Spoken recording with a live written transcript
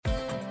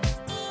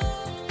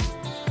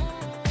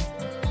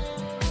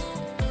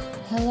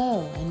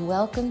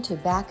welcome to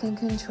Back in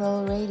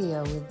Control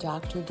Radio with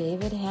Dr.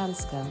 David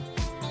Hanscom.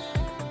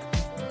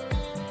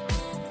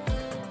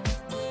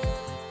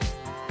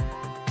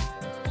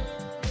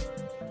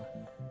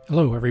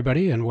 Hello,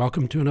 everybody, and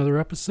welcome to another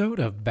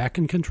episode of Back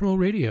in Control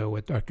Radio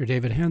with Dr.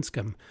 David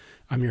Hanscom.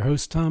 I'm your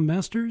host, Tom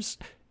Masters,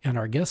 and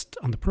our guest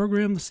on the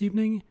program this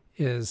evening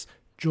is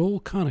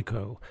Joel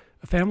Conoco,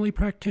 a family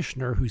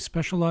practitioner who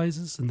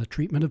specializes in the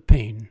treatment of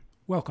pain.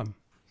 Welcome.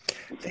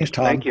 Thanks,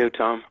 Tom. Thank you,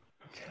 Tom.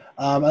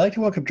 I'd like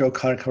to welcome Joe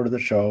Conoco to the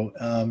show.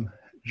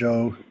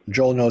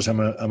 Joel knows I'm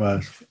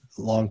a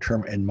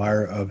long-term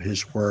admirer of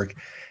his work,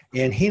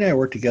 and he and I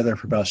worked together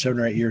for about 7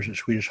 or 8 years at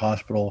Swedish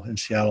Hospital in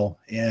Seattle,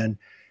 and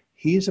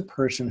he's a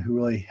person who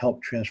really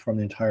helped transform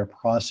the entire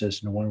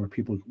process into one where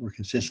people were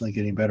consistently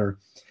getting better.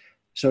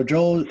 So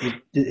Joel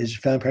is a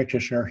family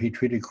practitioner. He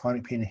treated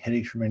chronic pain and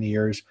headaches for many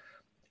years.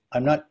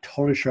 I'm not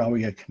totally sure how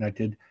we got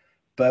connected,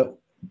 but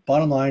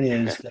bottom line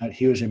is that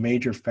he was a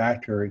major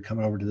factor in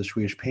coming over to the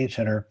Swedish Pain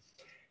Center.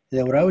 And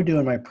then what I would do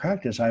in my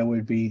practice, I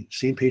would be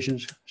seeing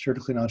patients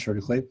surgically,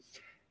 non-surgically,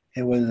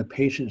 and whether the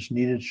patients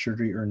needed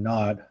surgery or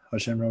not, I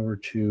would send them over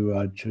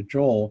to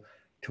Joel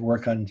to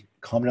work on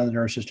calming down the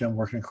nervous system,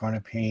 working on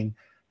chronic pain,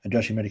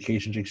 adjusting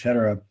medications, et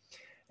cetera.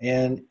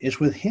 And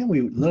it's with him,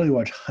 we literally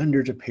watch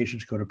hundreds of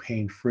patients go to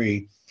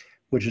pain-free,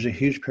 which is a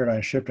huge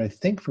paradigm shift, I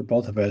think, for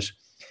both of us.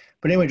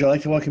 But anyway, Joe, I'd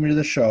like to welcome you to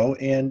the show.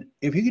 And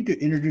if you could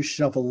introduce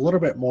yourself a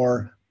little bit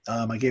more,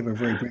 I gave a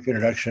very brief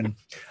introduction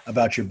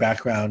about your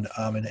background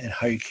and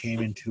how you came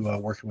into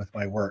working with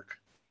my work.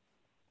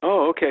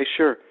 Oh, okay,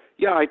 sure.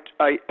 Yeah,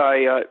 I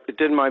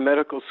did my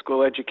medical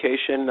school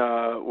education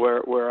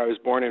where I was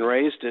born and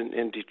raised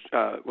in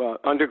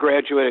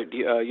undergraduate at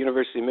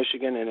University of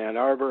Michigan in Ann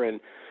Arbor,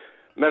 and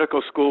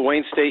medical school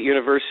Wayne State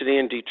University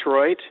in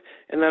Detroit,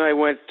 and then I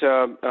went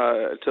to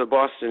the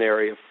Boston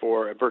area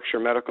for Berkshire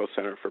Medical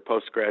Center for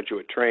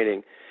postgraduate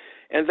training.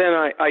 And then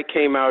I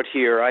came out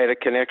here. I had a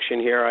connection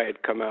here. I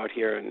had come out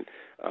here and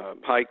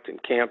hiked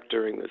and camped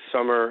during the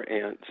summers,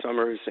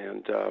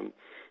 and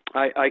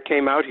I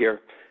came out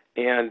here.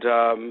 And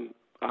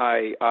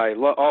I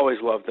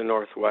always loved the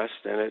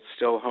Northwest, and it's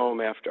still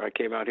home after I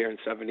came out here in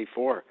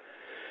 '74.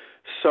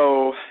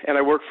 So, and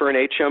I worked for an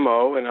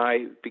HMO, and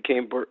I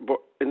became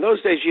in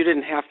those days you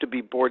didn't have to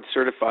be board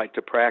certified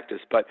to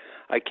practice, but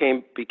I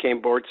became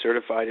board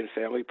certified in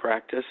family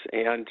practice,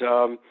 and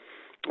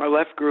I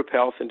left group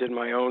health and did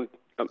my own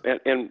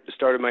and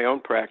started my own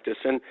practice.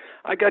 And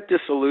I got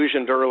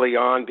disillusioned early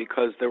on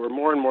because there were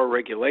more and more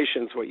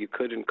regulations what you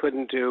could and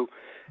couldn't do.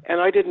 And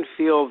I didn't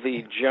feel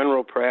the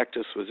general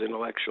practice was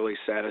intellectually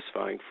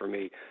satisfying for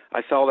me.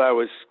 I felt I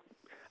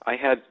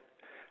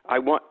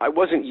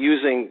wasn't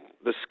using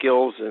the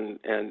skills and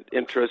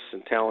interests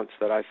and talents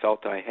that I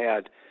felt I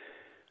had.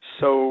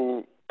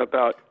 So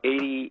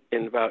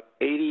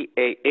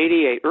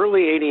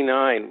early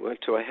 89,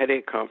 went to a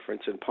headache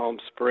conference in Palm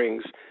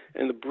Springs.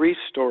 And the brief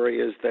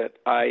story is that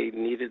I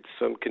needed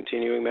some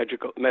continuing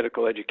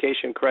medical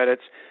education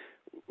credits.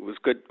 It was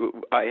good.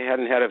 I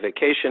hadn't had a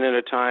vacation in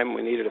a time.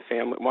 We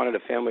wanted a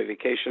family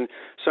vacation.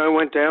 So I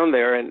went down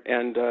there,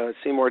 and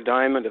Seymour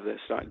Diamond of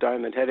this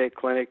Diamond Headache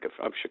Clinic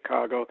of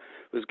Chicago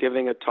was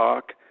giving a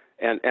talk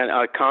and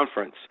a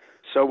conference.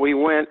 So we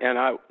went, and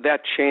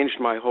that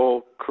changed my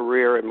whole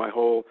career and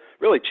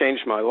really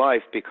changed my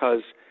life,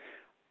 because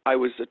I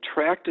was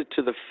attracted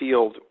to the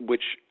field,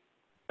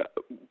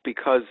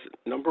 because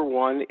number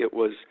one, it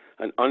was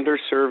an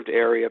underserved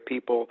area.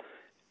 People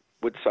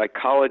would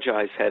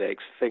psychologize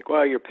headaches, think,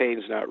 well, your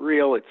pain's not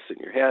real, it's in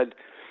your head.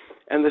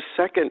 And the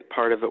second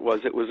part of it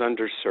was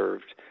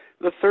underserved.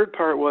 The third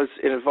part was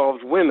it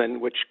involved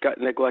women, which got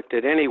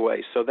neglected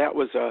anyway. So that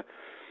was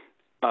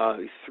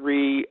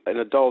three out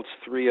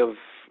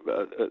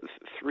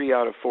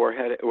of four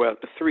headaches. Well,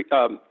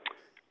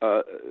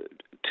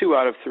 2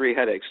 out of 3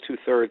 headaches.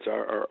 2/3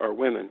 are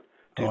women.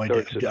 I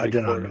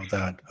did not know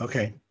that.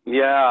 Okay.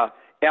 Yeah.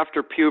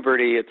 After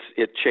puberty,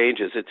 it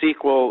changes. It's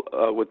equal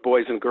with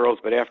boys and girls,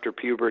 but after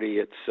puberty,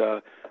 it's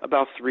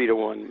about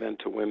 3-to-1 men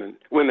to women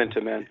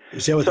to men. Go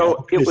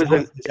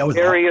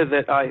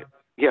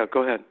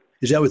ahead.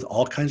 Is that with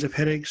all kinds of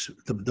headaches?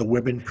 The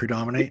women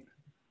predominate?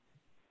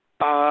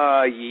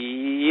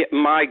 Yeah,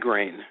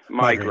 migraine.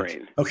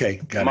 Okay,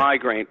 got it.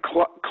 Migraine.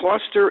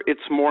 Cluster,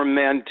 it's more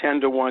men,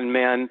 10-to-1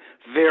 men,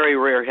 very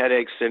rare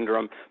headache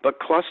syndrome. But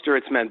cluster,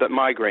 it's men. But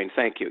migraine,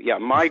 thank you. Yeah,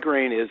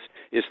 migraine is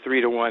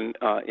 3-to-1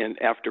 in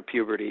after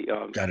puberty.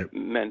 Got it.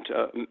 Women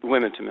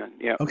to men.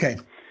 Yeah. Okay,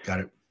 got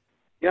it.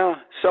 Yeah.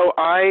 So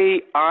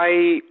I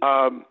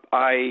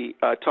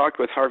talked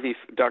with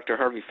Dr.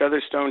 Harvey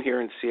Featherstone here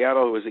in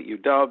Seattle, who was at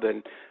UW,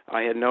 and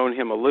I had known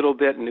him a little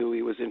bit, knew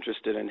he was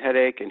interested in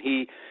headache, and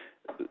he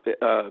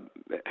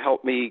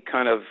helped me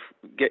kind of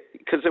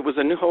because it was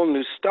a whole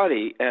new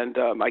study, and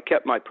I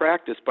kept my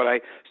practice, but I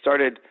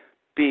started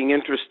being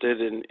interested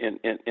in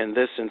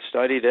this and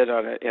studied it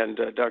on it, and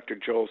Dr.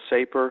 Joel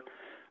Saper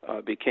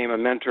became a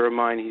mentor of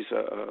mine. He's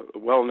a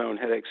well-known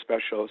headache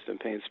specialist and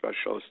pain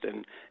specialist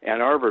in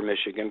Ann Arbor,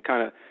 Michigan,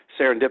 kind of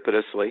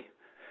serendipitously.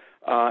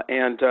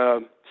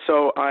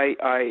 So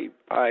I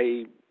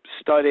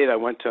studied. I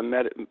went to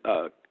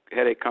a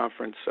headache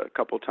conference a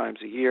couple times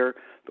a year,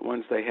 the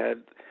ones they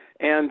had.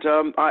 And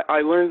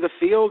I learned the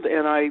field,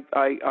 and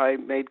I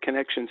made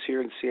connections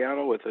here in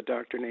Seattle with a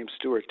doctor named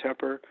Stuart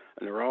Tepper,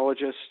 a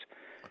neurologist.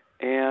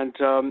 And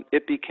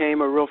it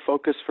became a real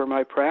focus for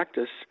my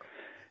practice.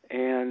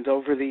 And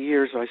over the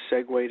years, I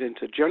segued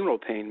into general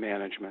pain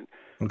management.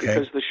 Okay.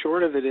 Because the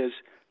short of it is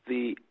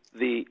the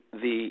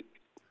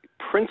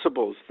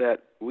principles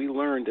that we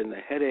learned in the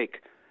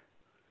headache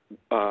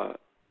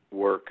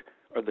work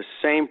are the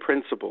same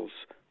principles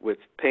with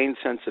pain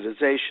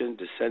sensitization,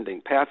 descending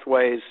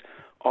pathways.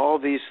 All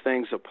these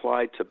things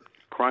apply to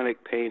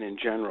chronic pain in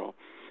general.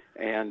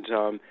 And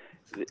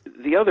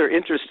the other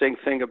interesting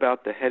thing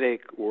about the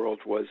headache world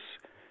was,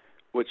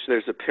 which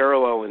there's a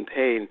parallel in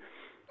pain,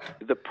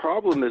 the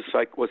problem is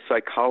was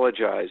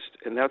psychologized,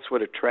 and that's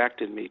what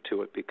attracted me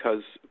to it,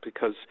 because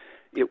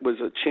it was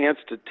a chance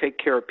to take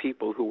care of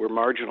people who were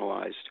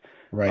marginalized.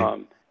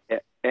 Right.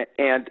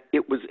 And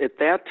it was at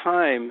that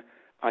time,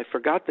 I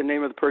forgot the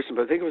name of the person,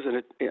 but I think it was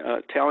an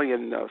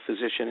Italian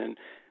physician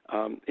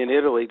in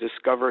Italy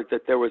discovered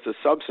that there was a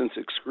substance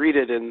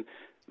excreted in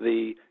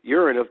the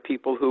urine of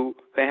people who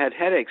had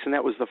headaches, and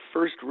that was the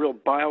first real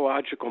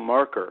biological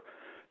marker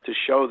to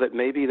show that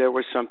maybe there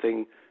was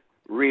something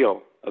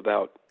real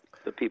about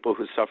the people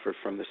who suffered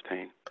from this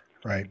pain.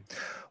 Right.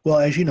 Well,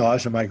 as you know, I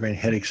was a migraine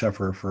headache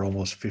sufferer for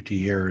almost 50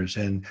 years,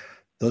 and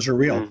those are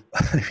real.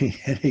 I mean,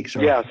 headaches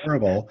are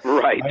horrible.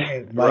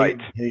 Right. My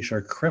headaches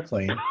are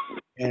crippling,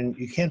 and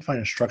you can't find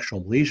a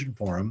structural lesion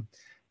for them.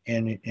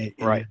 And you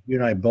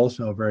and I both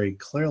know very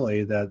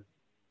clearly that,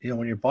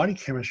 when your body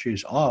chemistry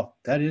is off,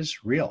 that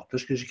is real.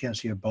 Just because you can't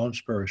see a bone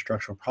spur or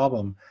structural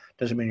problem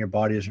doesn't mean your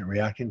body isn't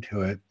reacting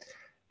to it.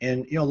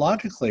 And,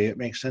 logically, it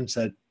makes sense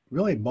that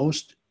really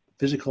most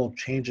physical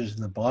changes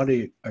in the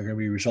body are going to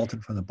be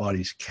resulted from the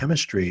body's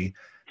chemistry,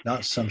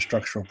 not some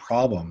structural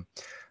problem.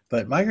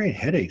 But migraine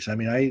headaches, I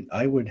mean,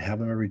 I would have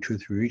them every 2 or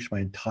 3 weeks my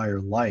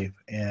entire life.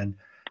 And,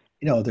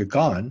 they're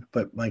gone,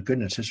 but my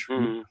goodness, it's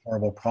a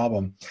horrible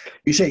problem.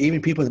 You say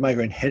even people with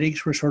migraine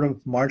headaches were sort of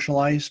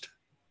marginalized?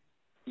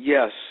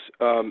 Yes.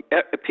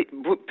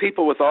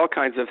 People with all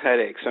kinds of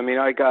headaches. I mean,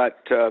 I got,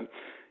 I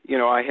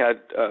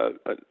had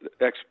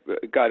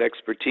got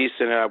expertise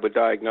in it. I would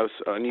diagnose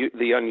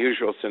the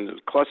unusual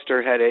symptoms,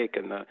 cluster headache,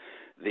 and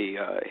the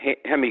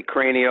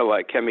hemicrania,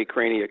 like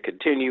hemicrania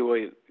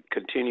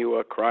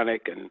continua,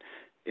 chronic and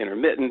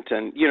intermittent,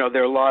 and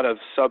there are a lot of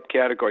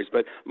subcategories,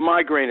 but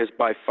migraine is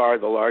by far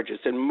the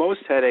largest, and most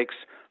headaches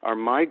are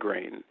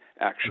migraine,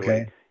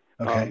 actually.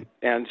 Okay.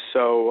 And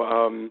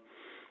so,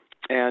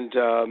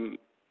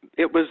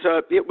 it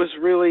was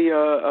really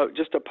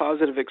just a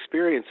positive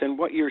experience. And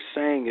what you're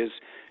saying is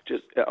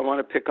I want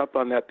to pick up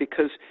on that,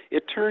 because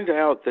it turned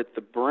out that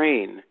the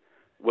brain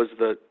was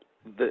the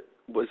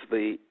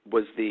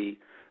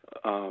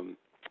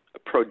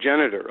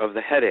progenitor of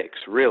the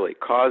headaches, really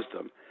caused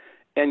them.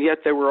 And yet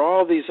there were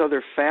all these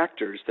other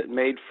factors that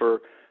made for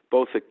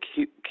both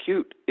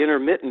acute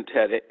intermittent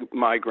headache,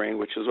 migraine,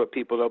 which is what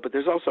people know, but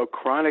there's also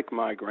chronic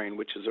migraine,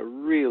 which is a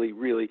really,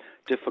 really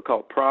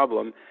difficult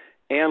problem.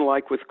 And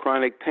like with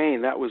chronic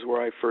pain, that was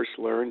where I first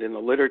learned in the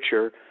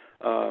literature,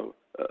 a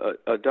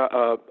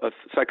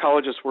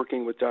psychologist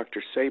working with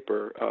Dr.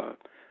 Saper,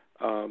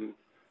 I'm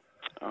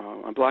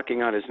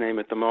blocking out his name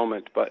at the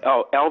moment, but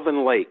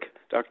Alvin Lake,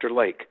 Dr.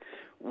 Lake,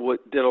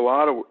 did a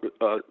lot of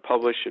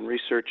publish and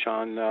research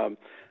on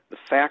the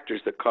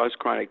factors that cause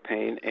chronic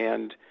pain,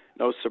 and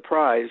no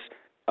surprise,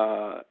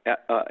 high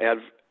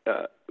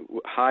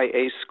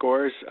ACE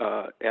scores,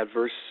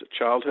 adverse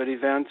childhood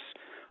events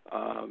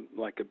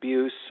like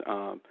abuse,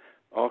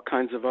 all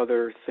kinds of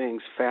other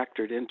things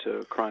factored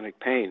into chronic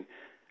pain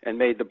and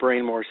made the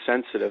brain more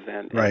sensitive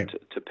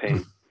to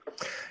pain.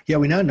 Yeah,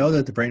 we now know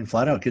that the brain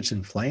flat out gets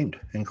inflamed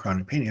in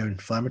chronic pain. You have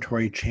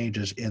inflammatory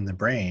changes in the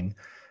brain,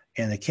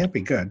 and it can't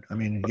be good. I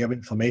mean, you have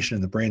inflammation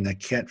in the brain that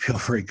can't feel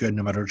very good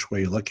no matter which way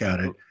you look at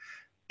it.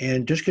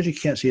 And just because you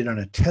can't see it on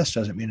a test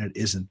doesn't mean it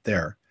isn't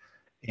there.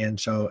 And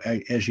so,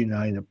 as you and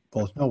I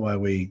both know, why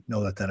we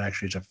know that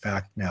actually is a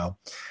fact now.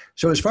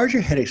 So as far as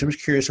your headaches, I'm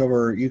just curious,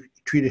 you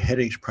treated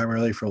headaches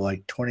primarily for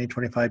like 20,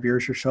 25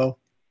 years or so?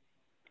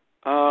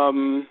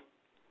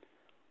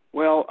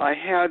 Well,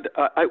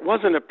 I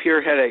wasn't a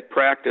pure headache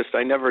practice.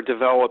 I never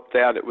developed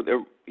that.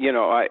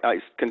 I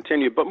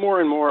continued, but more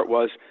and more it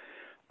was.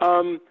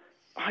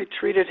 I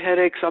treated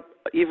headaches up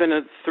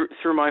even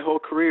through my whole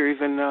career,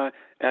 even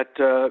at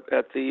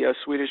the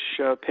Swedish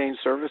Pain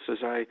Services.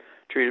 I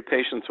treated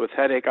patients with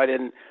headache.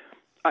 It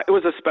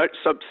was a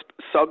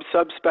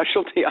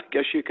subspecialty, I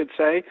guess you could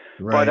say.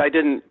 Right. But I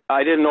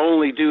didn't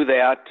only do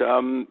that.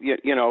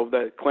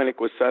 The clinic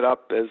was set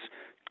up as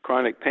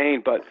chronic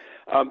pain, but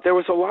there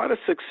was a lot of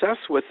success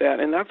with that,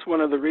 and that's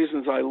one of the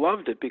reasons I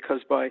loved it,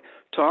 because by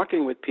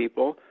talking with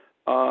people,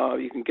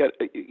 you can get,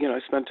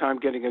 spend time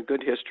getting a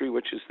good history,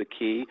 which is the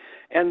key.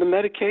 And the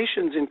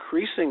medications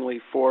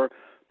increasingly for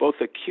both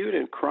acute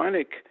and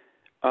chronic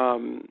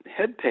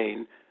head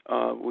pain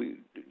we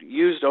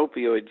used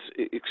opioids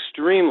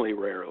extremely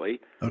rarely,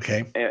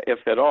 Okay.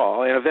 if at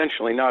all, and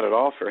eventually not at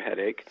all for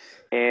headache.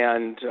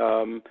 And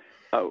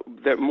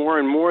that more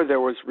and more there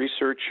was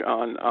research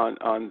on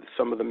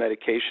some of the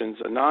medications,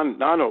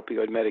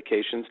 non-opioid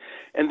medications,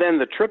 and then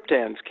the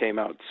triptans came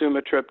out,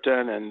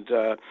 sumatriptan and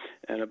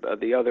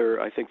the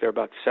other, I think there are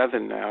about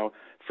 7 now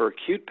for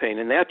acute pain,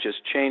 and that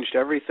just changed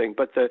everything.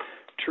 But the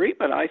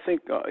treatment, I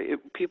think,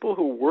 people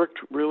who worked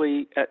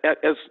really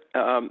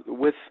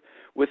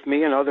with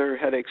me and other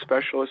headache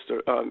specialists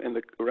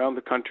around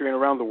the country and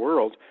around the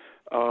world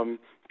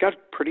got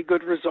pretty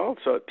good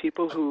results.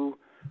 People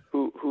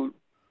who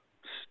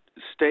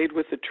stayed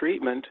with the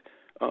treatment,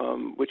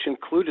 which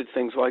included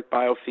things like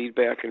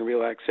biofeedback and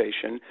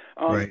relaxation,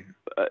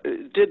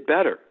 did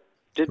better.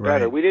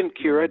 Better. We didn't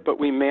cure it, but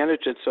we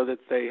managed it so that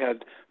they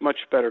had much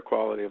better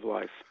quality of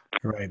life.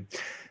 Right.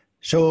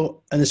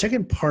 So in the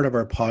second part of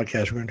our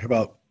podcast, we're going to talk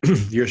about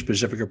your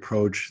specific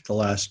approach the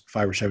last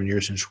 5 or 7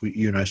 years since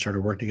you and I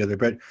started working together.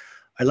 But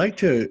I'd like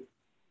to,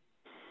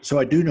 so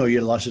I do know you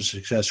had lots of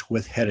success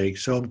with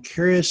headaches. So I'm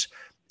curious,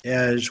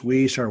 as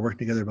we started working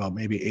together about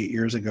maybe 8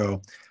 years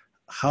ago,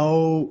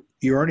 how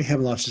you're already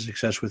having lots of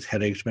success with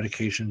headaches,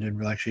 medications, and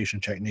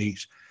relaxation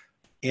techniques.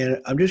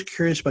 And I'm just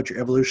curious about your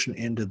evolution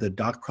into the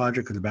DOC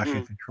project or the Back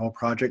in Control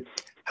project,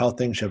 how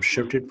things have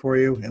shifted for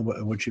you and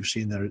what you've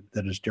seen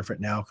that is different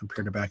now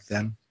compared to back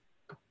then.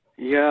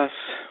 Yes.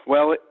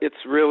 Well,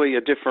 it's really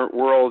a different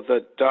world.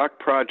 The DOC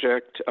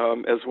project,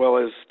 as well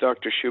as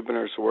Dr.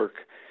 Schubiner's work,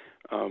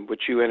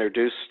 which you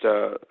introduced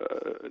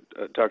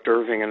Dr.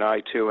 Irving and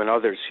I to, and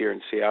others here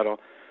in Seattle,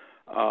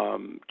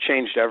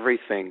 changed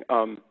everything.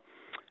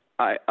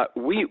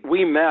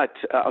 We met,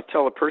 I'll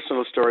tell a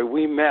personal story.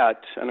 We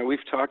met, and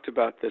we've talked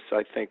about this,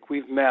 I think.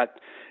 We've met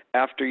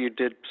after you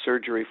did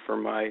surgery for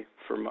my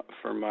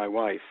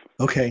wife.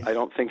 Okay. I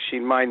don't think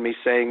she'd mind me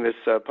saying this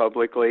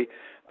publicly.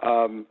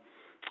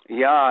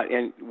 Yeah,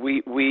 and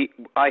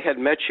I had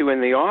met you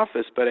in the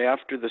office, but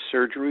after the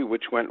surgery,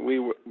 which went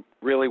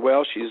really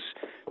well, she's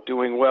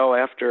doing well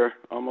after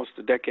almost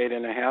a decade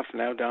and a half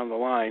now down the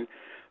line,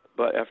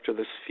 but after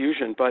this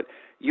fusion. But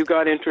you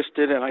got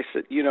interested, and I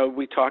said,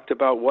 we talked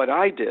about what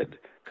I did,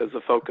 because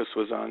the focus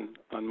was on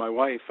my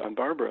wife, on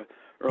Barbara,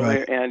 earlier,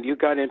 right. And you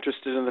got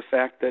interested in the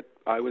fact that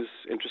I was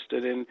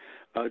interested in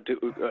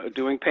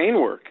doing pain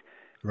work,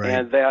 right.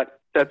 And that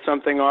set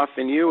something off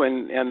in you,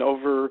 and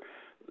over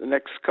the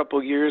next couple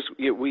of years,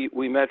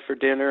 we met for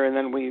dinner, and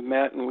then we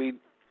met and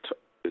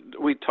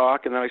we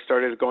talk, and then I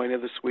started going to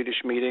the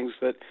Swedish meetings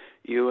that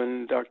you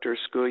and Dr.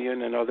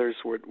 Skuljen and others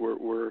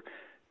were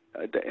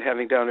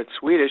having down at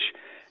Swedish.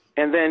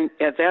 And then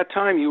at that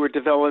time, you were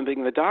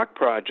developing the DOC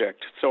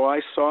project. So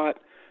I saw it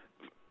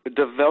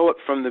develop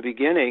from the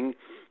beginning,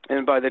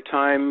 and by the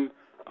time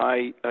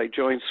I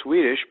joined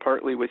Swedish,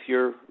 partly with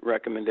your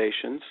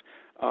recommendations,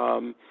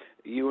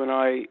 you and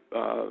I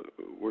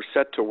were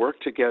set to work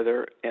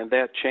together, and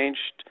that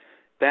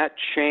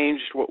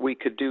changed what we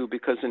could do,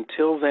 because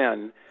until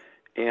then,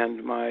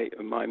 and my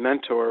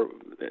mentor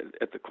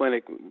at the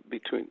clinic,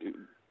 between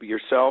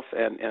yourself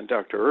and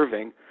Dr.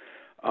 Irving,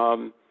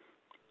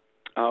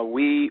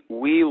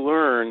 we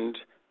learned,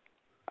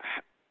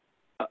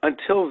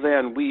 until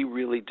then, we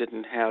really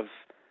didn't have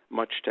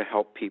much to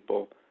help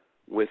people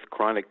with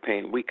chronic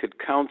pain. We could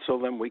counsel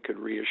them, we could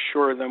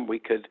reassure them, we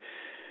could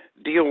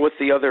deal with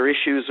the other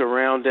issues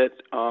around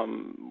it.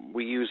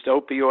 We used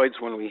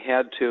opioids when we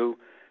had to.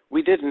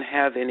 We didn't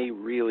have any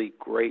really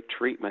great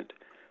treatment.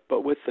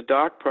 But with the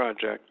DOC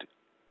project,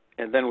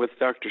 and then with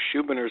Dr.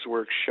 Schubiner's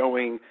work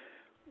showing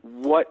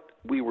what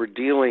we were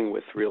dealing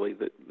with, really,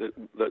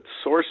 the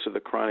source of the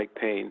chronic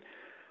pain,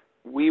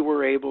 we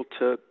were able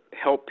to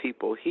help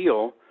people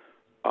heal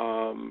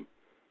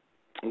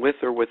with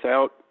or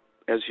without,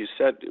 as you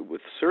said,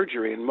 with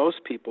surgery. And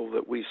most people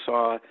that we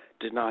saw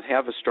did not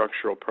have a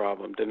structural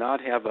problem, did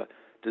not have a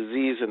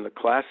disease in the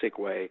classic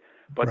way,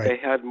 but right. They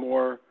had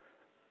more,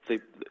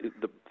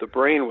 the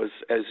brain was,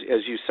 as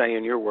you say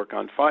in your work,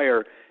 on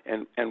fire,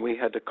 and we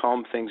had to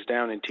calm things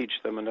down and teach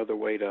them another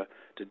way to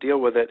deal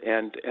with it.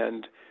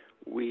 And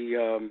we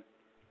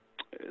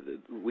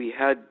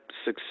had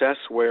success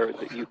where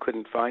you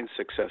couldn't find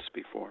success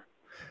before.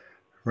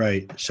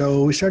 Right.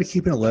 So we started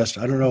keeping a list.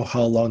 I don't know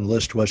how long the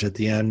list was at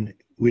the end.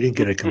 We didn't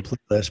get a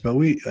complete list, but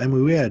we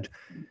had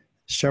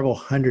several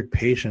hundred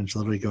patients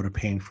literally go to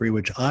pain-free,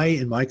 which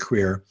in my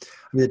career,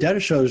 the data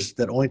shows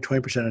that only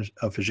 20%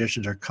 of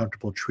physicians are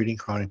comfortable treating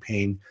chronic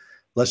pain.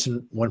 Less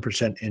than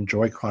 1%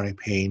 enjoy chronic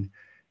pain.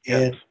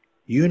 Yes. And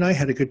you and I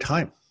had a good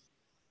time.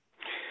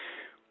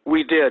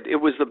 We did. It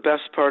was the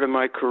best part of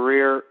my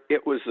career.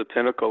 It was the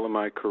pinnacle of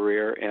my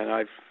career, and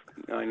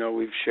I know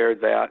we've shared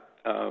that,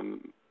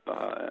 and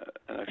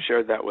I've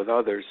shared that with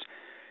others.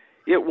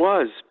 It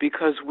was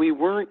because we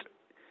weren't.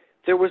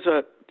 There was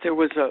a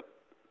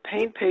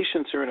pain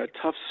patients are in a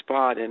tough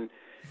spot, and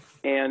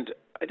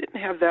I didn't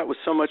have that with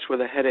so much with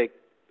the headache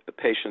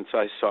patients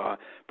I saw,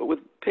 but with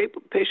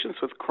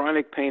patients with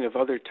chronic pain of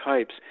other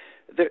types,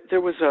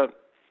 there was a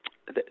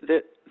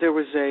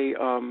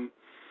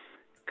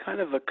kind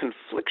of a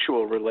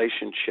conflictual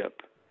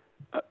relationship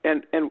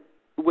and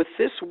with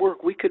this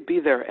work, we could be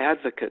their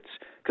advocates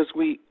because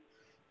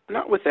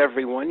not with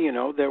everyone,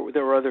 there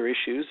were other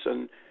issues,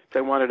 and if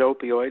they wanted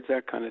opioids,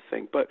 that kind of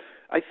thing. But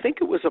I think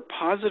it was a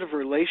positive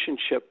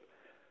relationship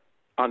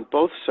on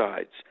both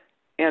sides.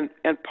 And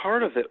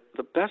part of it,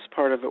 the best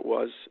part of it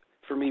was,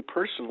 for me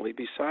personally,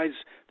 besides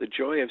the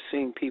joy of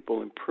seeing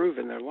people improve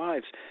in their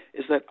lives,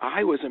 is that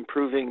I was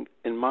improving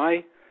in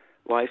my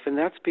life, and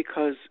that's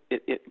because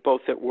it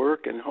both at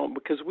work and home,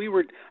 because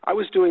I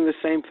was doing the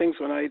same things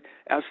when I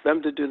asked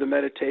them to do the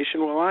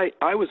meditation. Well,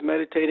 I was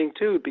meditating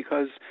too,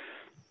 because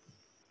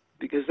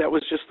that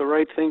was just the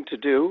right thing to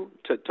do,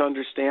 to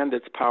understand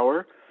its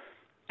power,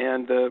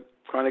 and the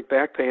chronic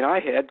back pain I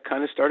had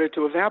kind of started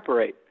to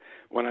evaporate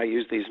when I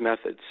used these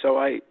methods.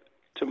 So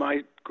to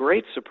my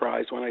great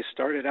surprise, when I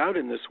started out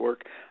in this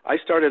work, I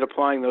started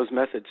applying those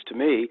methods to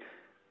me,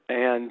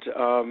 and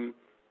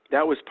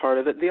that was part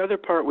of it. The other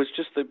part was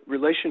just the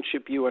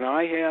relationship you and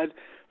I had,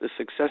 the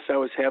success I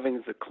was having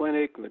at the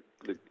clinic,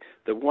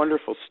 the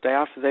wonderful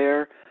staff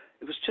there.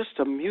 It was just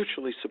a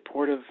mutually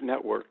supportive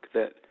network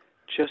that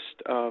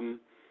just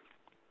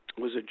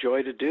was a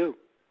joy to do.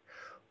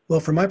 Well,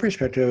 from my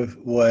perspective,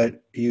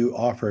 what you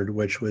offered,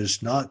 which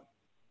was not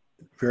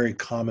very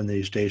common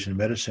these days in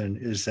medicine,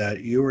 is that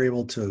you were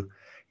able to,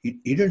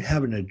 you didn't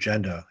have an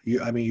agenda.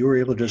 You were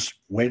able to just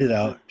wait it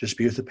out, just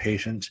be with the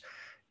patients.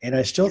 And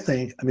I still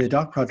think, the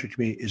DOC Project to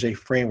me is a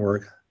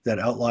framework that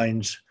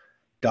outlines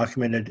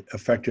documented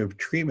effective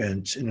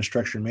treatments in a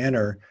structured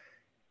manner,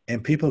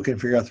 and people can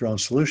figure out their own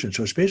solutions.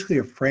 So it's basically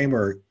a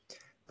framework,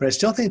 but I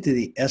still think that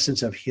the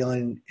essence of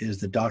healing is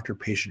the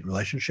doctor-patient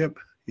relationship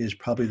is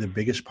probably the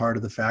biggest part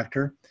of the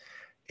factor.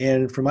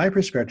 And from my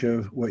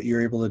perspective, what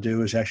you're able to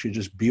do is actually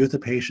just be with the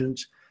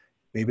patients.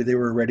 Maybe they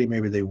were ready,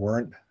 maybe they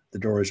weren't. The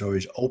door is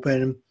always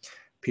open.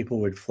 People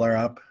would flare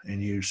up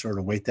and you sort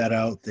of wait that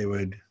out. They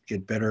would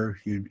get better.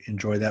 You'd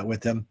enjoy that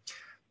with them.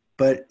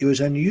 But it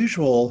was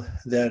unusual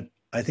that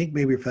I think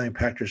maybe your family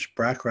practice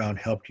background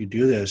helped you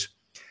do this.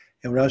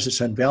 And when I was at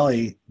Sun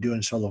Valley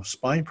doing solo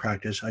spine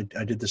practice, I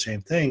did the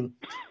same thing,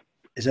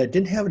 is I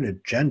didn't have an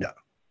agenda.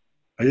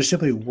 I just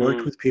simply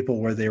worked with people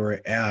where they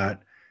were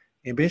at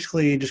and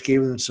basically just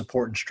gave them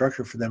support and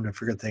structure for them to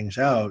figure things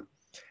out.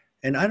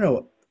 And I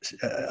don't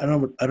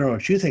know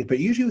what you think, but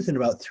usually within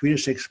about 3 to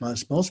 6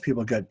 months, most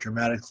people got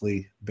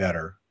dramatically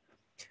better.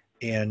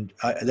 And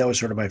that was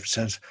sort of my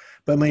sense.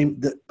 But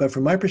but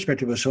from my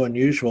perspective, what's so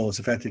unusual is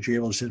the fact that you're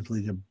able to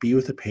simply to be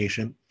with the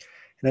patient.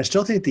 And I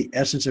still think the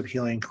essence of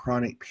healing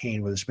chronic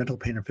pain, whether it's mental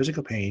pain or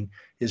physical pain,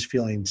 is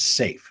feeling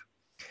safe.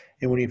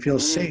 And when you feel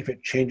safe,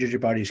 it changes your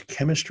body's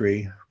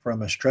chemistry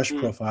from a stress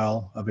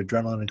profile of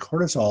adrenaline and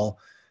cortisol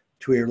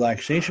to a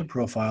relaxation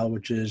profile,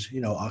 which is,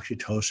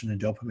 oxytocin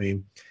and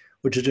dopamine,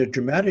 which is a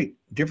dramatic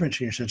difference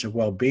in your sense of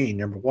well-being,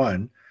 number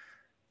one.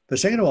 But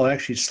second of all, it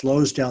actually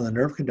slows down the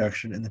nerve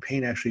conduction and the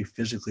pain actually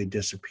physically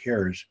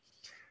disappears.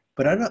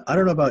 But I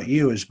don't know about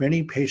you, as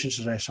many patients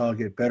as I saw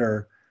get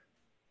better,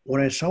 when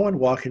I saw one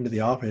walk into the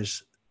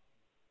office,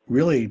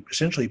 really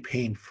essentially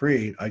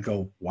pain-free, I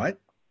go, what?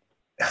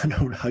 I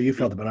don't know how you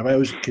felt about it, but I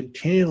was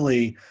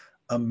continually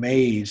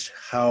amazed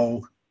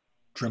how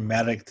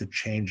dramatic the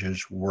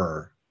changes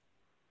were.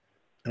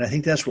 And I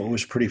think that's what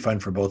was pretty fun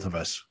for both of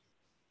us.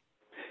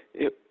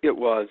 It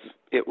was.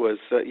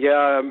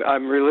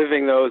 I'm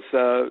reliving those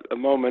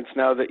moments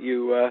now that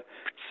you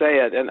say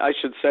it. And I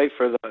should say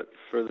for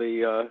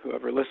the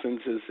whoever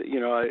listens is,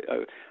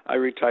 I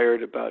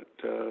retired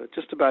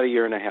just about a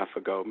year and a half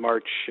ago,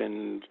 March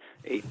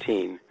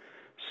 18.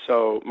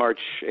 So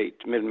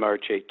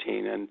mid-March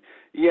 18. And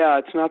yeah,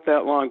 it's not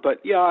that long, but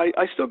yeah,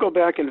 I still go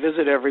back and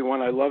visit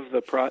everyone. I love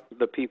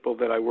the people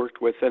that I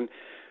worked with.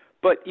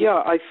 But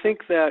yeah, I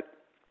think that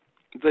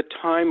the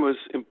time was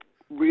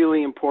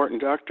really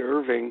important. Dr.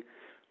 Irving,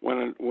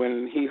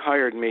 when he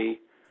hired me,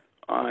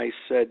 I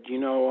said,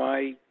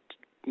 I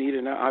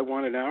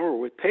want an hour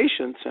with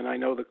patients, and I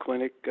know the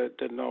clinic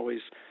didn't always.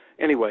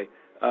 Anyway,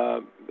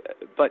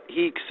 but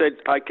he said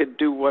I could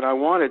do what I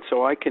wanted,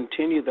 so I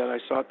continued that. I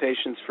saw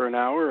patients for an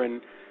hour,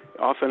 and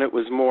often it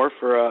was more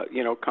for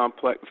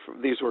complex.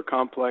 These were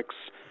complex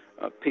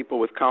people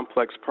with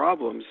complex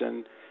problems,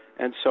 and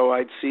so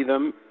I'd see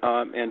them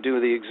and do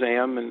the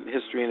exam and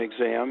history and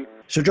exam.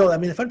 So Joel,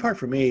 the fun part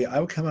for me, I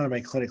would come out of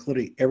my clinic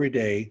literally every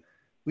day.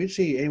 We'd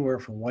see anywhere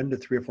from 1 to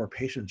 3 or 4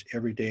 patients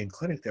every day in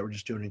clinic that were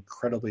just doing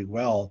incredibly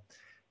well.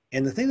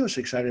 And the thing that was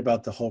exciting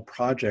about the whole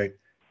project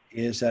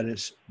is that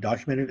it's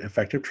documented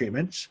effective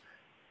treatments.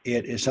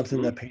 It is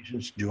something that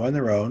patients do on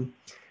their own.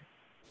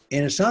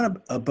 And it's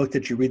not a book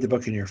that you read the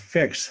book and you're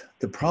fixed.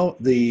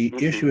 The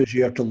issue is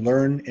you have to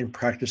learn and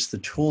practice the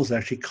tools that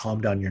actually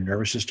calm down your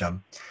nervous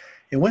system.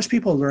 And once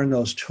people learn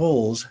those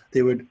tools,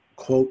 they would,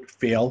 quote,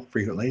 fail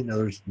frequently. In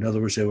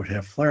other words, they would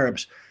have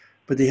flare-ups,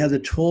 but they had the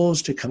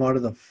tools to come out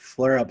of the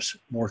flare-ups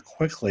more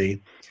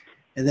quickly.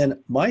 And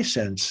then my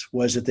sense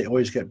was that they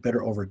always get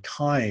better over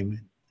time.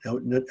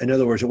 In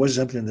other words, it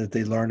wasn't something that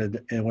they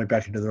learned and went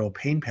back into their old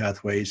pain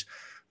pathways.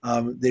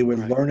 They would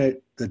learn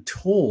the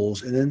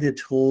tools, and then the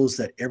tools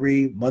that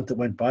every month that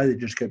went by, they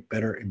just get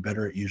better and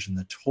better at using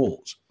the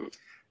tools.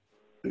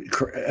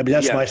 I mean,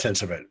 that's Yes. my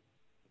sense of it.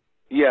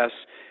 Yes.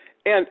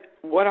 And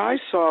what I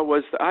saw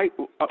was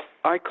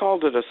I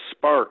called it a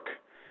spark.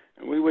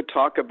 And we would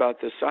talk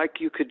about this.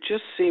 You could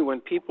just see when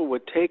people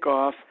would take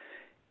off,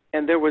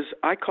 and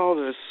I called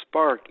it a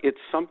spark. It's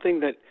something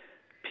that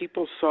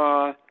people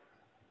saw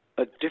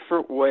a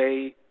different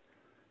way.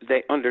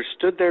 They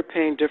understood their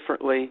pain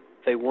differently.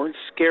 They weren't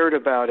scared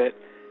about it,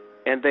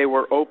 and they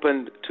were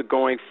open to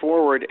going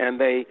forward, and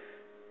they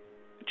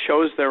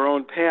chose their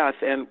own path.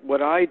 And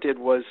what I did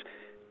was,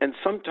 and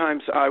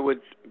sometimes I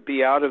would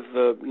be out of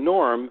the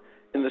norm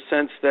in the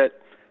sense that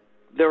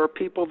there are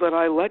people that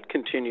I let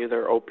continue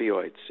their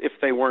opioids if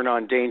they weren't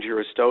on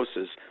dangerous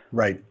doses.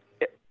 Right.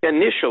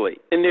 Initially,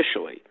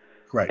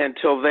 Right.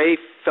 until they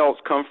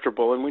felt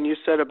comfortable. And when you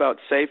said about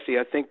safety,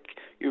 I think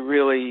you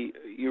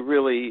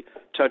really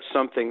touched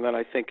something that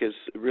I think is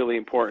really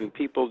important.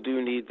 People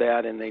do need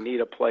that, and they need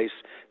a place.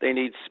 They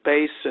need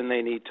space, and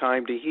they need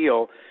time to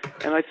heal.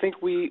 And I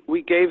think we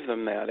gave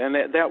them that,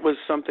 and that was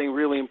something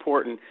really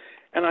important.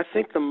 And I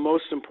think the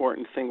most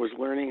important thing was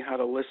learning how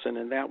to listen,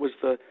 and that was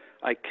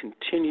I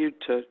continued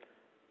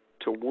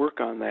to work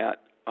on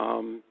that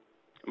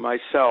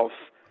myself,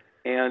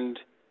 and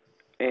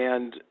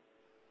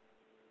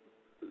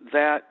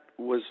that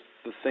was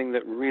the thing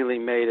that really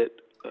made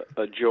it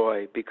a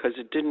joy, because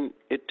it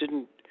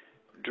didn't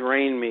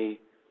drain me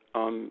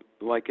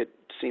like it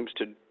seems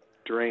to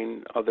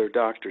drain other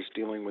doctors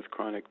dealing with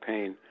chronic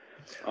pain.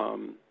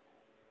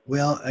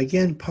 Well,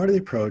 again, part of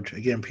the approach,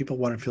 people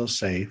want to feel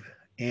safe.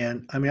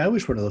 And I mean, I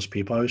was one of those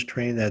people. I was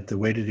trained that the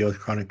way to deal with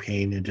chronic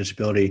pain and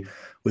disability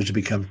was to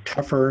become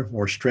tougher,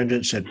 more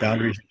stringent, set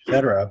boundaries, et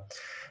cetera.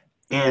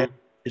 And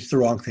it's the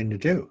wrong thing to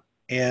do.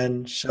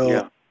 And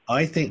so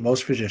I think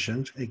most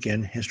physicians,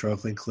 again,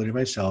 historically, including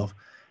myself,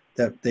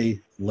 that they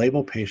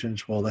label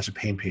patients, well, that's a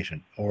pain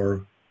patient,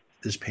 or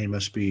this pain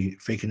must be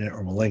faking it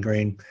or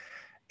malingering.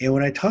 And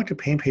when I talk to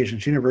pain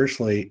patients,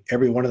 universally,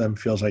 every one of them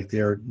feels like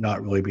they're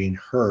not really being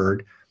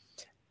heard.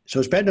 So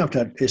it's bad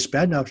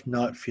enough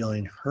not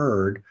feeling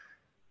heard,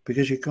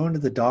 because you're going to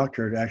the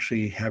doctor to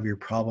actually have your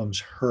problems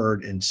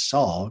heard and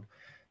solved.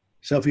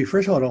 So if you,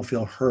 first of all, don't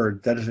feel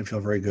heard, that doesn't feel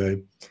very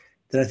good.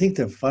 Then I think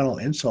the final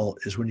insult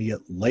is when you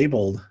get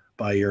labeled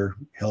by your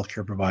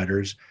healthcare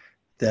providers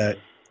that,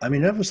 I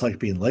mean, none of us like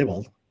being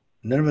labeled.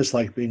 None of us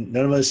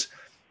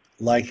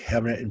like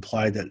having it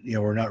implied that,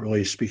 we're not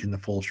really speaking the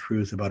full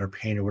truth about our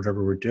pain or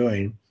whatever we're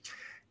doing.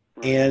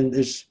 And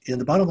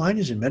the bottom line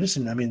is, in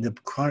medicine, I mean, the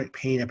chronic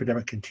pain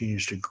epidemic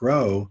continues to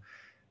grow,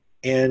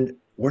 and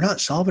we're not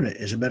solving it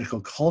as a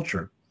medical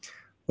culture.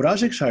 What I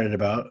was excited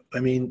about, I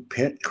mean,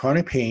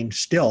 chronic pain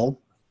still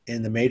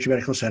in the major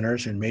medical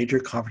centers and major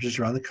conferences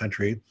around the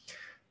country,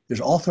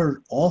 there's all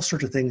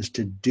sorts of things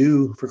to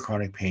do for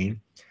chronic pain,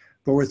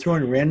 but we're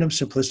throwing random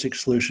simplistic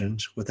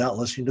solutions without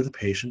listening to the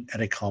patient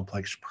at a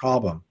complex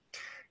problem.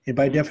 And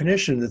by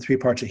definition, the three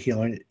parts of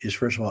healing is,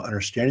 first of all,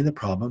 understanding the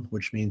problem,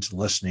 which means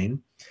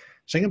listening.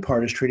 Second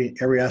part is treating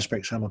every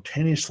aspect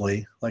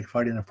simultaneously, like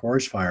fighting a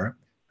forest fire.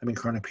 I mean,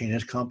 chronic pain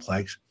is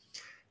complex.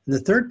 And the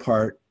third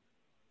part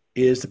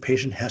is the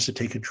patient has to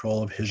take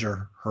control of his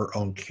or her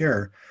own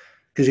care.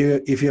 Because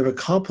if you have a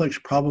complex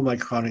problem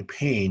like chronic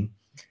pain,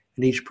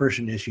 and each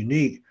person is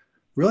unique,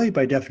 really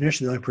by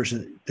definition, the only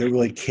person that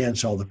really can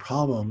solve the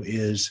problem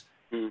is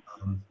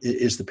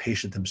the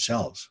patient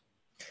themselves.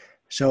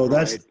 So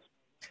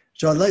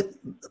So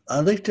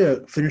I'd like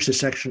to finish this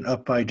section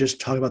up by just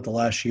talking about the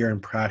last year in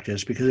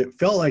practice, because it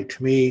felt like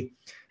to me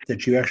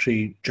that you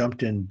actually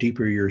jumped in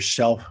deeper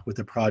yourself with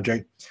the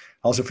project. I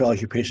also felt like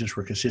your patients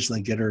were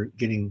consistently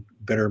getting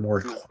better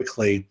more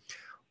quickly.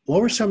 What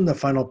were some of the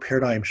final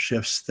paradigm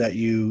shifts that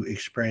you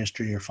experienced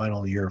during your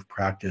final year of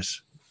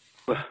practice?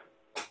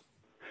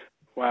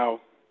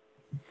 Wow.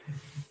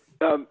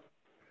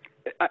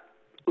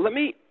 Let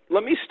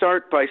me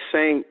start by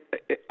saying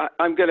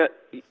I'm going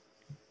to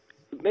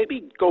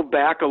maybe go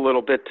back a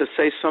little bit to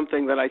say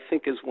something that I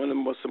think is one of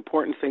the most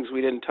important things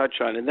we didn't touch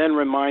on, and then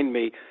remind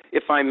me,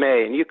 if I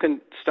may, and you can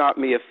stop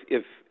me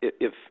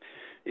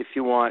if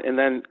you want, and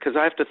then, because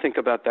I have to think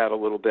about that a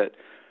little bit.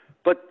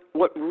 But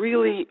what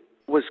really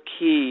was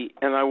key,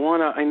 and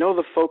I know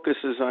the focus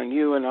is on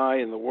you and I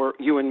and the work,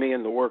 you and me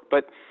and the work,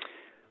 but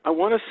I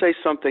want to say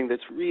something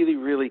that's really,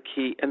 really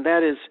key, and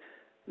that is,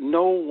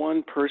 no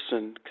one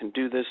person can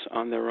do this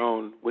on their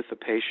own with a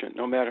patient,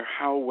 no matter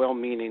how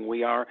well-meaning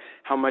we are,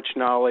 how much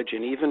knowledge,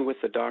 and even with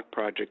the Doc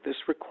Project, this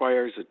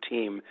requires a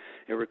team.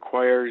 It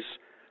requires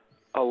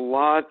a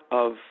lot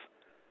of,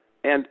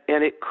 and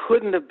it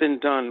couldn't have been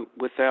done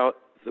without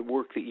the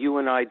work that you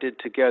and I did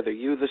together,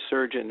 you the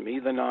surgeon, me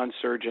the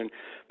non-surgeon,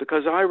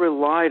 because I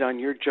relied on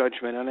your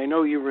judgment, and I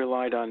know you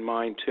relied on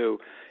mine too.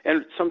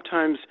 And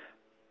sometimes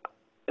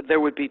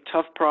there would be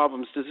tough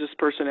problems. Does this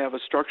person have a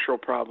structural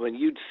problem? And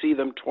you'd see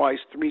them twice,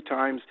 3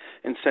 times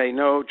and say,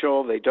 no,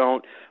 Joel, they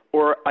don't.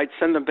 Or I'd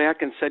send them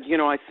back and said,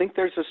 I think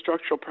there's a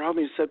structural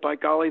problem. He said, by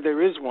golly,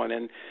 there is one.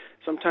 And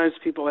sometimes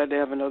people had to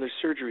have another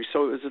surgery.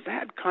 So it was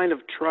that kind of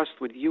trust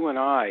with you and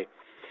I.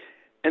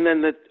 And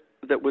then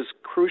was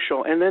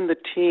crucial. And then the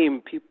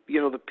team,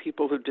 the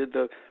people who did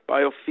the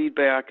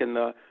biofeedback and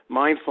the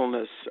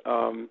mindfulness,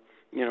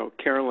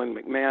 Carolyn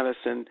McManus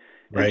and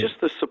just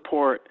the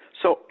support.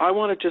 So I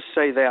want to just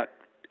say that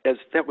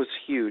was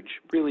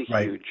huge, really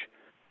huge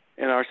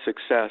in our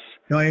success.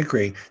 No, I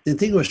agree. The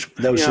thing was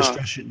that was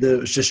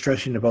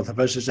distressing to both of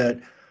us is that,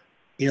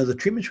 the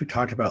treatments we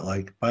talked about,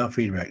 like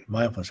biofeedback,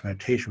 mindfulness,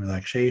 meditation,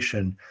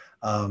 relaxation,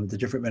 the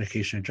different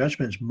medication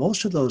adjustments,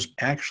 most of those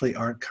actually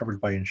aren't covered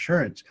by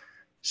insurance.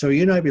 So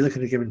you and I be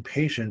looking at a given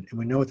patient, and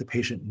we know what the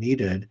patient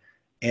needed,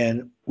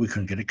 and we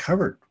couldn't get it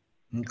covered.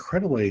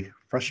 Incredibly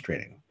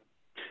frustrating.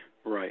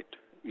 Right.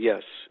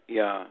 Yes.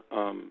 Yeah.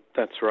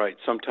 That's right.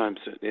 Sometimes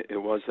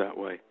it was that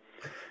way.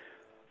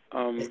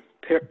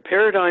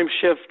 Paradigm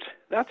shift.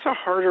 That's a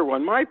harder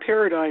one. My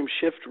paradigm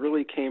shift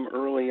really came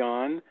early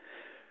on.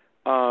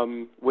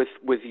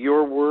 With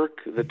your work,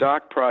 the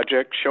Doc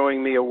Project,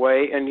 showing me a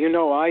way. And,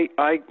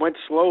 I went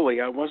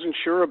slowly. I wasn't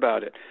sure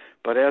about it.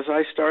 But as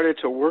I started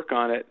to work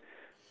on it,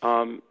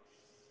 I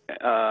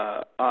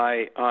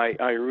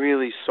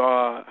really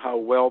saw how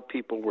well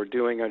people were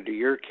doing under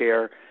your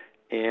care,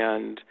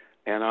 and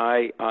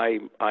I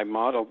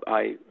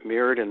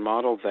mirrored and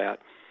modeled that.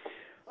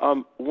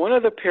 One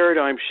of the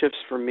paradigm shifts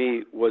for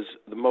me was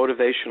the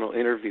motivational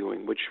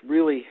interviewing, which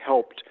really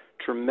helped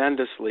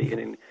tremendously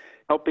in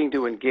helping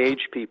to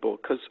engage people,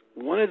 because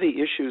one of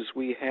the issues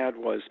we had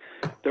was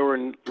there were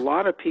a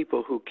lot of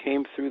people who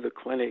came through the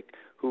clinic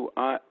who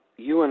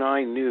you and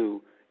I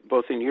knew,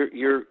 both in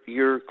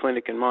your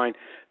clinic and mine,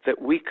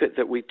 that we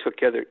took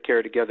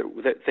care together,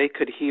 that they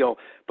could heal,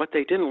 but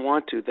they didn't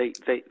want to.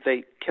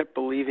 They kept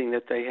believing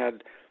that they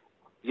had,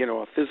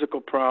 a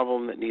physical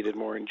problem that needed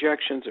more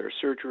injections or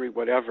surgery,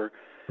 whatever.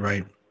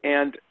 Right.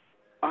 And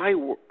I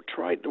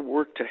tried to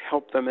work to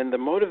help them in the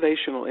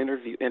motivational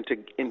interview and to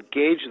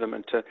engage them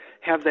and to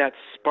have that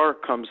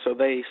spark come so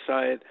they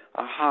said,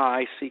 aha,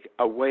 I see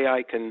a way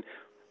I can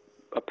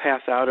a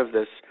path out of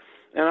this.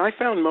 And I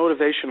found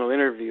motivational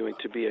interviewing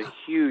to be a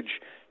huge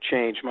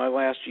change. My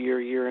last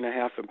year and a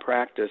half in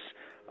practice,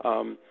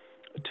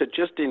 to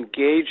just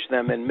engage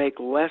them and make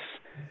less,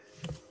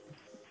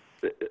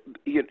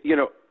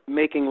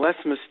 making less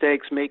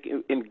mistakes,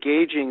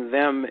 engaging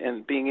them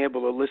and being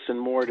able to listen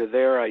more to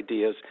their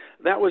ideas.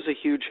 That was a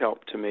huge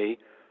help to me.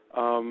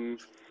 And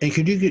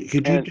could you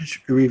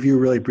just review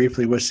really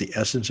briefly what's the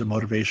essence of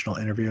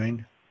motivational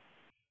interviewing?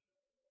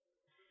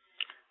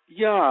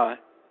 Yeah.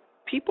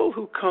 People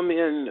who come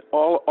in,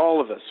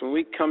 all of us, when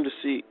we come to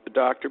see a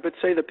doctor, but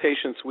say the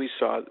patients we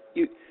saw,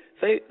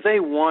 they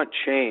want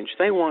change.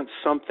 They want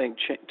something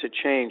to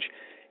change,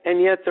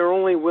 and yet they're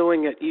only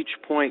willing at each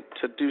point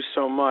to do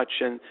so much.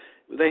 And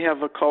they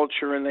have a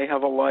culture, and they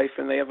have a life,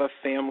 and they have a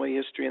family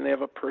history, and they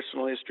have a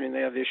personal history, and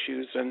they have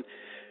issues, and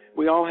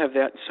we all have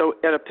that. So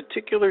at a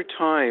particular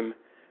time,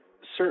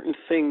 a certain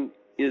thing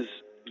is,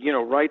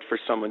 right for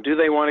someone. Do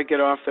they want to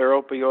get off their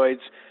opioids?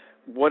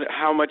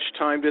 How much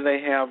time do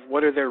they have?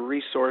 What are their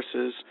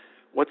resources?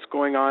 What's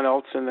going on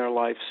else in their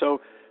life?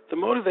 So the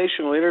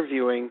motivational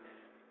interviewing,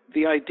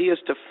 the idea is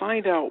to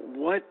find out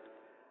what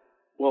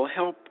will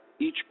help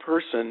each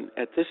person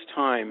at this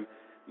time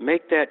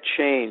make that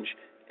change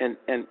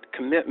and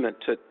commitment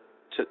to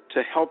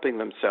helping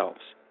themselves.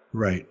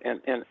 Right.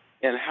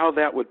 And how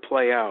that would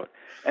play out.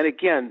 And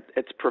again,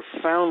 it's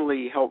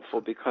profoundly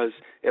helpful because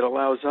it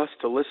allows us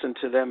to listen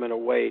to them in a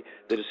way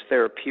that is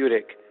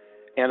therapeutic.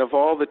 And of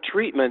all the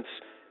treatments,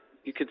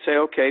 you could say,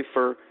 okay,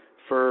 for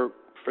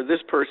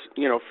this person,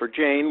 for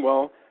Jane,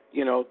 well,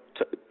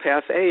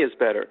 path A is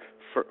better.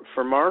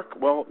 For Mark,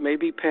 well,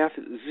 maybe path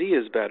Z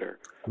is better.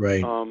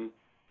 Right.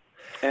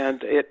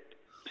 And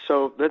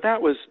that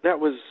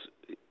was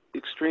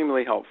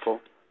extremely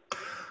helpful.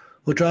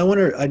 Well,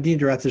 John, I need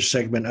to wrap this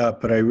segment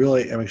up, but I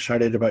really am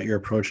excited about your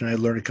approach, and I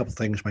learned a couple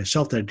things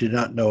myself that I did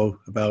not know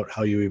about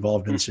how you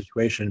evolved in the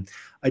situation.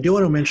 I do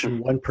want to mention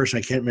one person.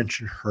 I can't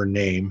mention her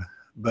name,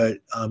 but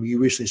you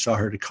recently saw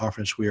her at a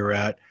conference we were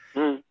at,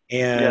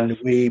 and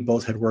we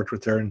both had worked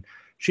with her, and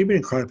she'd been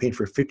in chronic pain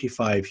for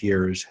 55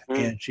 years,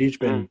 and she's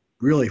been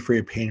really free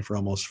of pain for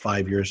almost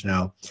 5 years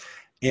now.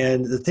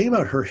 And the thing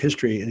about her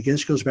history, and again,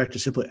 this goes back to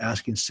simply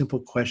asking simple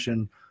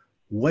question,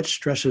 what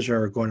stresses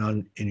are going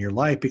on in your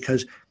life?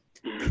 Because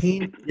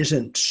pain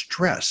isn't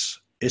stress.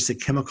 It's the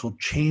chemical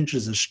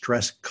changes the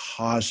stress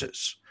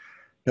causes.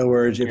 In other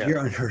words, if you're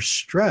under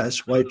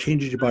stress, well, it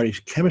changes your body's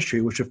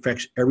chemistry, which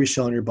affects every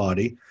cell in your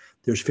body.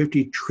 There's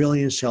 50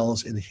 trillion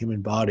cells in the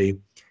human body.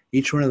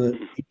 Each one of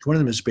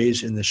them is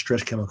bathed in the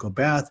stress chemical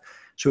bath.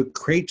 So it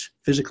creates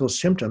physical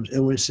symptoms.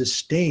 And when it's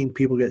sustained,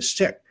 people get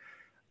sick.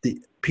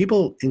 The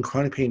people in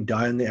chronic pain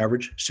die on the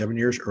average 7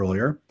 years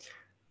earlier.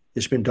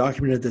 It's been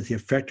documented that the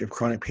effect of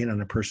chronic pain on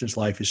a person's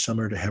life is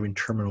similar to having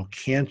terminal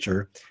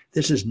cancer.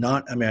 This is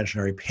not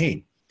imaginary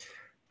pain.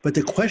 But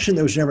the question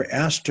that was never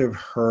asked of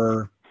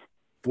her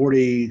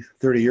 30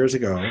 years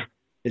ago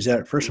is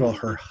that, first of all,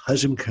 her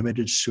husband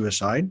committed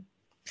suicide.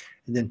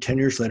 And then 10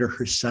 years later,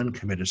 her son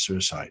committed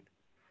suicide.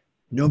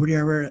 Nobody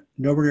ever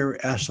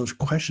asked those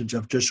questions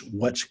of just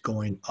what's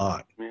going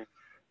on.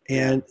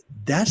 And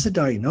that's the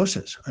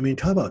diagnosis. I mean,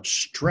 talk about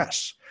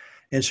stress.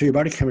 And so your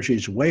body chemistry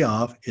is way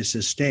off, it's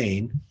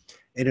sustained,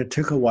 and it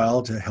took a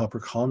while to help her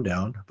calm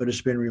down, but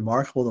it's been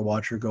remarkable to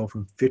watch her go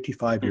from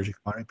 55 years of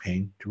chronic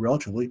pain to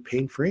relatively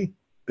pain-free.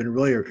 Been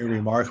really a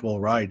remarkable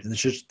ride. And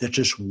that's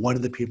just one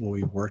of the people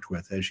we've worked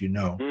with, as you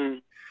know.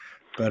 Mm.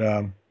 But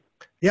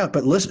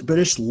but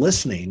it's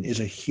listening is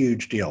a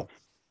huge deal.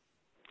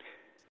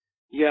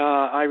 Yeah,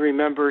 I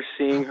remember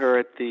seeing her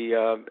at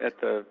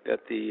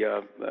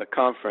the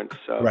conference,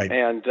 right.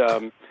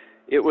 And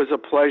it was a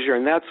pleasure.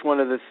 And that's one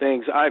of the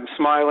things I'm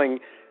smiling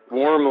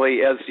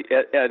warmly as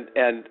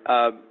and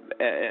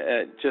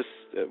just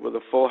with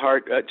a full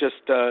heart,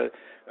 just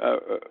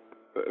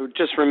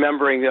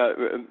remembering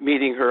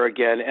meeting her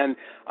again. And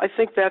I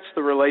think that's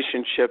the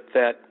relationship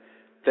that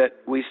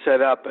we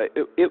set up.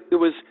 It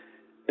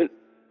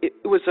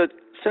was a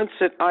sense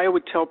that I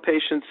would tell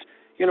patients,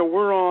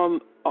 we're all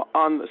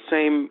on the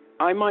same.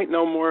 I might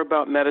know more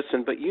about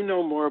medicine, but you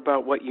know more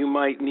about what you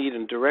might need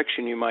and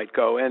direction you might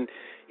go. And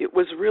it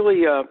was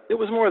really, it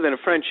was more than a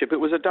friendship. It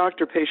was a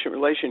doctor-patient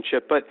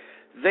relationship, but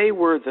they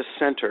were the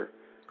center.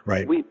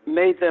 Right. We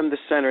made them the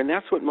center, and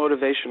that's what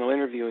motivational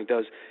interviewing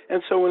does.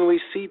 And so when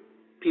we see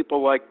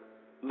people like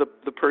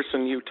the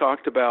person you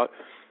talked about,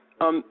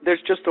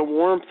 there's just a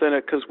warmth in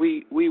it because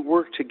we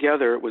worked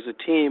together. It was a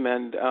team,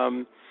 and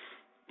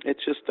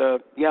it's just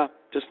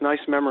just nice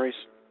memories.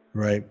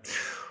 Right.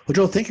 Well,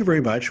 Joel, thank you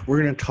very much.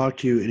 We're going to talk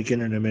to you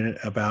again in a minute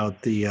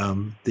about the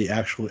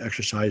actual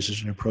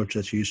exercises and approach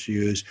that you used to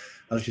use.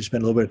 I'd like to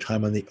spend a little bit of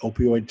time on the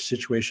opioid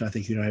situation. I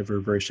think you and I have a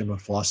very similar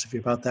philosophy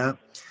about that.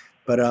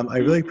 But I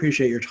really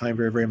appreciate your time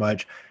very, very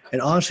much.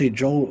 And honestly,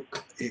 Joel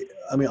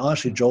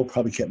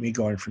probably kept me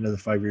going for another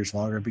 5 years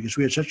longer because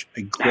we had such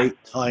a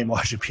great time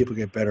watching people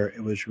get better.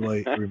 It was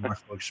really a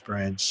remarkable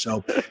experience.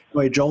 So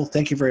anyway, Joel,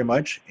 thank you very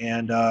much.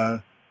 And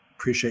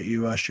appreciate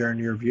you sharing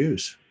your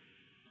views.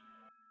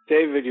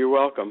 David, you're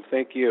welcome.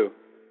 Thank you.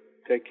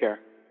 Take care.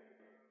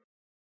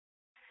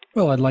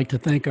 Well, I'd like to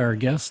thank our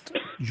guest,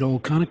 Joel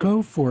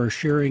Conoco, for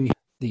sharing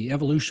the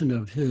evolution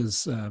of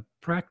his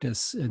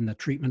practice in the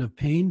treatment of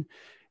pain.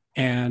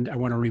 And I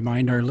want to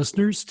remind our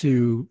listeners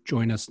to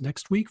join us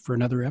next week for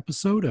another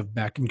episode of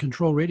Back in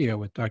Control Radio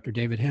with Dr.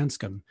 David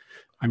Hanscom.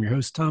 I'm your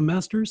host, Tom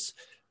Masters,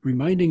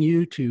 reminding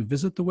you to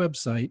visit the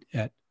website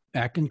at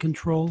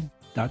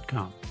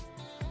backincontrol.com.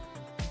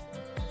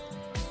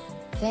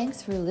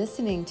 Thanks for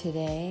listening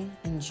today,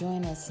 and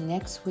join us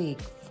next week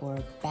for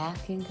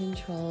Back in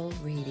Control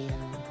Radio.